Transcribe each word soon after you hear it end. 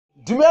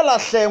Dumela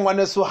hle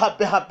ngwaneso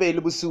hape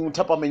le bosiung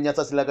thapameng ya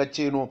tsatsi la ka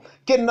tjeno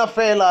ke nna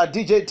fela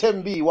DJ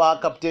Thembi wa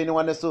captain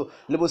ngwaneso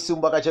le bosiung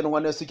ba ka tjeno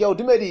ngwaneso ke a o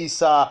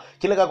dumedisa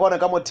ke le ka kwana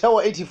ka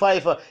motheo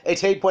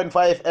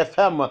 88.5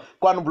 FM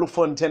kwana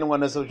Bloemfontein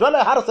ngwaneso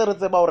jwale ha re se re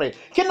tseba hore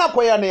ke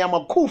nako yane ya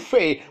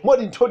makhufe mo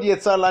dintho di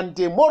etsahalang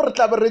teng mo re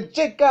tla be re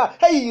tjeka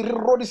hey re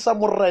rodisa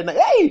morena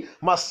hey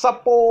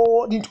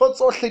masapo dintho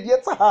tsohle di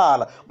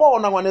etsahala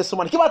bona ngwaneso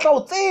man ke batla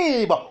o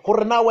tseba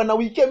hore na wena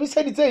o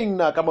ikemiseditseng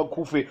na ka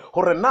makhufe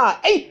hore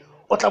na ei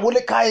o tla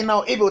bole kae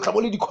now ebe o tla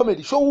bole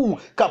di-comedy show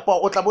kapa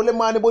o tla bole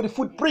mane bo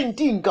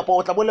di-footprinting kapa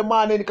o tla bole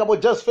mane ka bo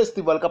jazz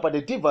festival kapa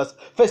the divas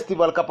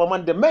festival kapa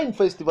man the main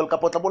festival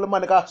kapa o tla bole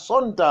mane ka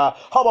sonta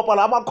ha o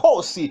bapala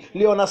amakhosi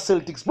le yona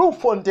Celtics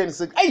Bloemfontein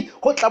ei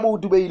ho tla bo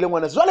dubeile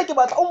ngwaneso jwale ke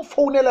batla o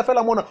mfounele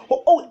fela mona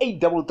ho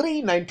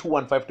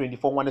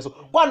 0833921524 ngwaneso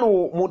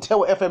kwano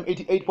motheo FM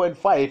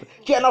 88.5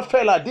 ke ena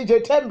fela DJ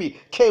Thembi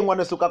ke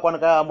ngwaneso ka kwana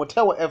ka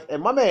motheo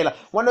FM mamela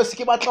ngwaneso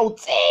ke batla o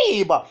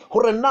tseba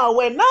hore na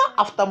wena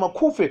after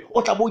makhufe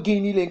o tla bo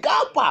gainileng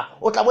kapa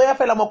o tla bo ya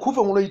fela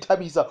makhufe ngolo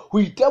ithabisa ho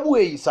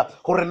itabuisa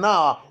hore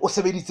na o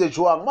sebeditse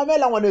jwang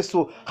mamela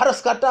ngwaneso ha re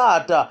ska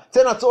tata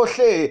tsena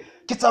tsohle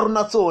ke tsa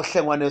rona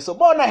tsohle ngwaneso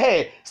bona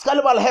he ska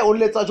lebala he o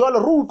letsa jwale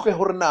re utlwe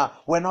hore na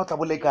wena o tla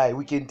bole kae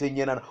weekendeng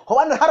yena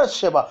hobane ha re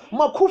sheba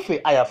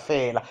makhufe a ya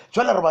fela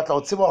jwale re batla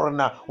o tseba hore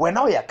na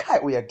wena o ya kae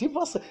o ya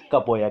divas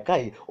kapa o ya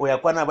kae o ya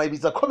kwana ba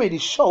ibitsa comedy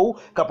show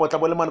kapa o tla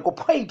bole mane ko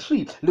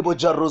poetry le bo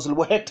Jarros le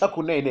bo Hector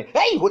Kunene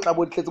hey ho tla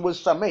bo tletse bo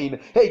Shamaine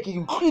hey ke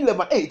utlwile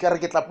ma ka re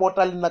ke tla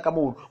pota le nna ka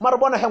mono mara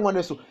bona he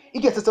ngwaneso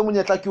iketsetse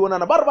monyetla ke yona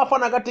na ba re ba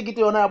fana ka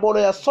tikete yona ya bolo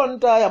ya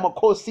sonta ya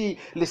makhosi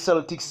le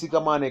Celtics ka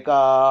mane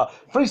ka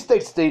Free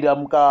State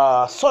Stadium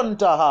ka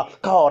sonta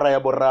ka hora ya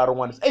boraro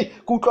ngwaneso ei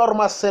ke utlwa hore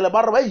masele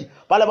ba re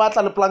ba le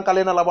batla le planka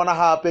lena la bona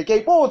hape ke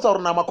ipotsa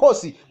hore na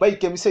makhosi ba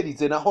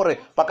ikemiseditse na hore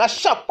ba ka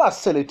shapa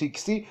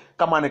Celtics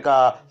ka mane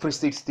ka Free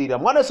State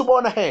Stadium ngwaneso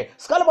bona he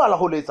ska le bala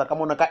ho letsa ka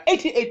mona ka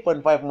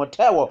 88.5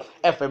 motheo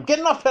FM ke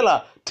nna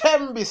fela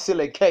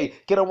Thembisile ke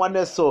re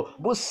ngwaneso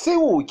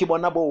bosiu ke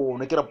bona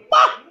bona ke re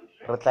pa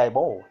re tla e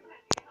bona.